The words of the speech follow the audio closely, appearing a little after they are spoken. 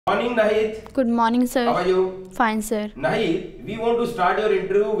Morning, Nahid. Good morning, sir. How are you? Fine, sir. Nahid, we want to start your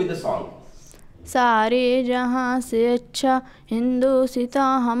interview with a song. सारे जहाँ से अच्छा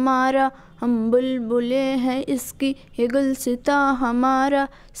हिंदुस्तां हमारा, हम बुलबुले हैं इसकी ये गुलसिता हमारा।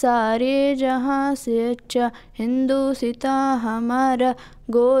 सारे जहाँ से अच्छा हिंदुस्तां हमारा,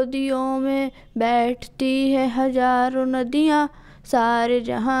 गोदियों में बैठती है हजारों नदियाँ। सारे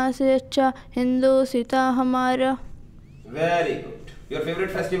जहाँ से अच्छा हिंदुस्तां हमारा। Very good. Your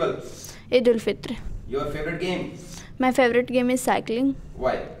favorite festival? Eid ul Fitr. Your favorite game? My favorite game is cycling.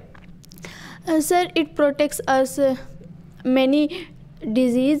 Why? Sir, it protects us many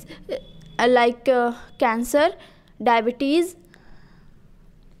disease like cancer, diabetes,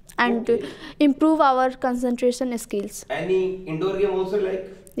 and improve our concentration skills. Any indoor game also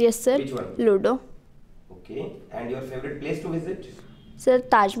like? Yes, sir. Which one? Ludo. Okay. And your favorite place to visit? Sir,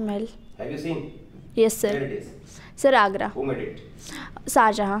 Taj Mahal. Have you seen? Yes, sir. Where it is? Sir, Agra. Who made it?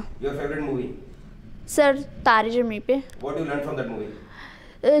 Shahjahan. Your favorite movie? Sir, Tare Zameen Pe. What do you learn from that movie?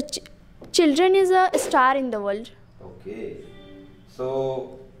 Children is a star in the world. Okay.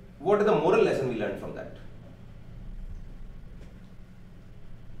 So, what is the moral lesson we learned from that?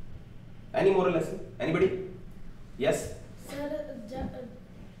 Any moral lesson? Anybody? Yes? Sir,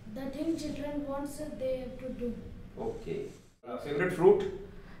 the thing children wants they have to do. Okay. Favorite fruit?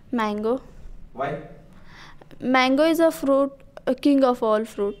 Mango. Why? Mango is a fruit, a king of all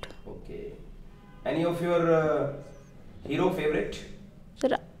fruit. Okay. Any of your hero favorite?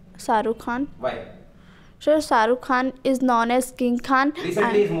 Sir, Shah Rukh Khan. Why? Sir, Shah Rukh Khan is known as King Khan.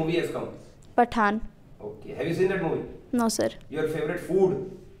 Recently his movie has come. Pathan. Okay. Have you seen that movie? No, sir. Your favorite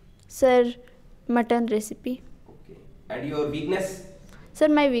food? Sir, mutton recipe. Okay. And your weakness? Sir,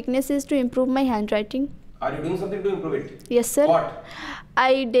 my weakness is to improve my handwriting. Are you doing something to improve it? Yes, sir. What?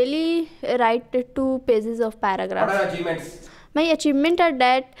 I daily write 2 pages of paragraph. What are your achievements? My achievement are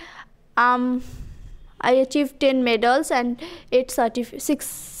that I achieved 10 medals and 6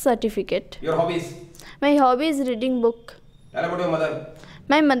 certificate. Your hobbies? My hobby is reading book. Tell about your mother.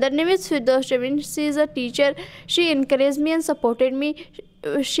 My mother name is Firdaus Javin. She is a teacher. She encouraged me and supported me.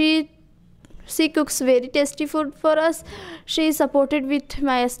 She cooks very tasty food for us. She supported with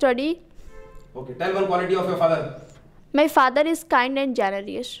my study. Okay. Tell one quality of your father. My father is kind and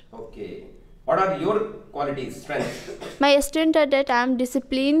generous. Okay. What are your qualities, strengths? My strength are that I am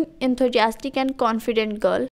disciplined, enthusiastic and confident girl.